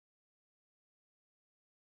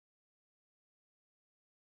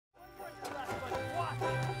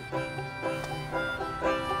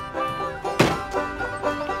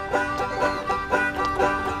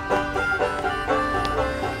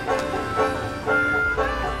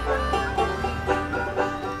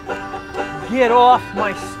Get off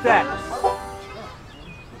my steps.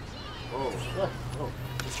 Whoa.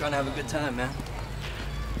 Just trying to have a good time, man.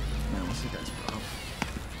 Man, what's the guy's problem?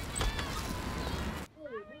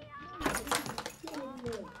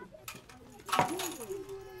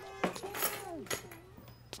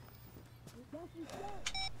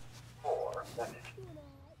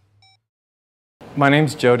 My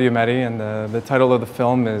name's Diomede, and the title of the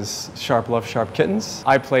film is Love Sharp Kittens.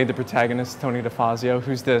 I played the protagonist, Tony DeFazio,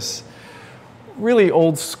 who's this really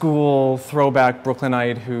old school throwback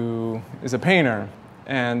Brooklynite who is a painter.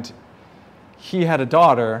 And he had a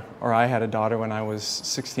daughter, or I had a daughter when I was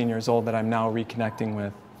 16 years old that I'm now reconnecting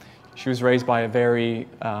with. She was raised by a very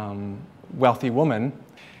wealthy woman.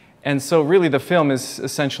 And so really the film is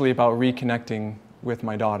essentially about reconnecting with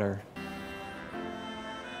my daughter.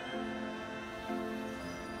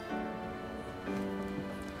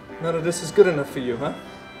 None of this is good enough for you, huh?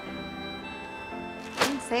 I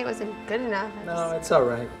didn't say it wasn't good enough. No, it's all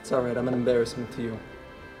right. It's all right. I'm an embarrassment to you.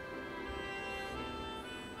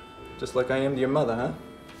 Just like I am to your mother, huh?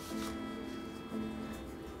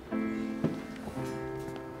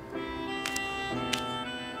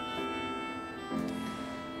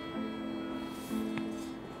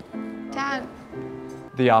 Dad.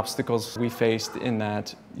 The obstacles we faced in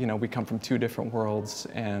that, you know, we come from two different worlds,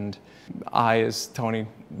 and I, as Tony,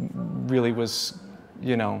 really was,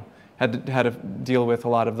 you know, had to deal with a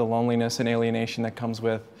lot of the loneliness and alienation that comes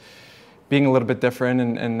with being a little bit different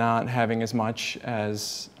and not having as much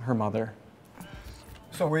as her mother.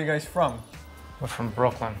 So where are you guys from? We're from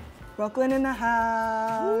Brooklyn. Brooklyn in the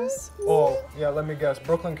house. Oh, yeah, let me guess.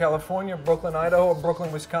 Brooklyn, California, Brooklyn, Idaho, or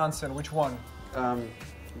Brooklyn, Wisconsin? Which one?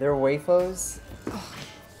 They're wafos.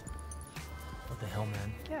 What the hell,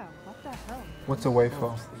 man? Yeah, what the hell? What's a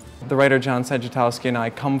wafo? The writer John Sagetowski and I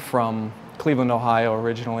come from Cleveland, Ohio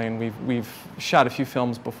originally, and we've shot a few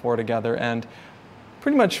films before together, and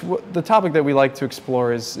pretty much the topic that we like to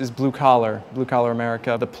explore is blue collar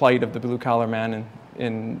America, the plight of the blue collar man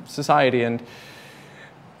in society. And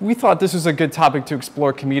we thought this was a good topic to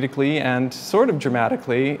explore comedically and sort of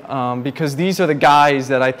dramatically, because these are the guys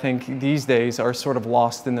that I think these days are sort of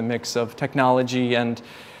lost in the mix of technology and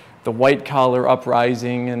the white collar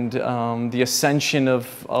uprising and the ascension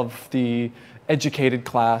of the educated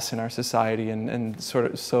class in our society, and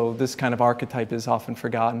so this kind of archetype is often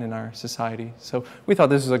forgotten in our society. So we thought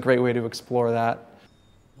this was a great way to explore that.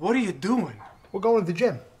 What are you doing? We're going to the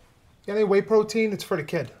gym. You got any whey protein? It's for the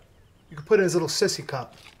kid. You can put it in his little sissy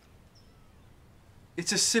cup.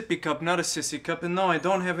 It's a sippy cup, not a sissy cup, and no, I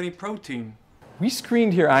don't have any protein. We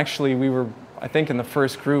screened here, actually, we were, I think, in the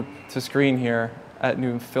first group to screen here at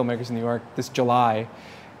NewFilmmakers New York this July.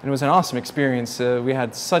 And it was an awesome experience. We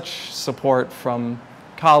had such support from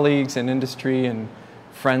colleagues and industry and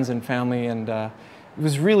friends and family, and it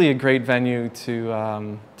was really a great venue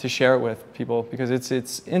to share it with people, because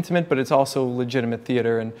it's intimate, but it's also legitimate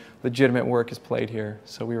theater, and legitimate work is played here.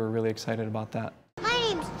 So we were really excited about that. My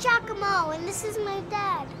name's Giacomo, and this is my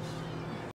dad.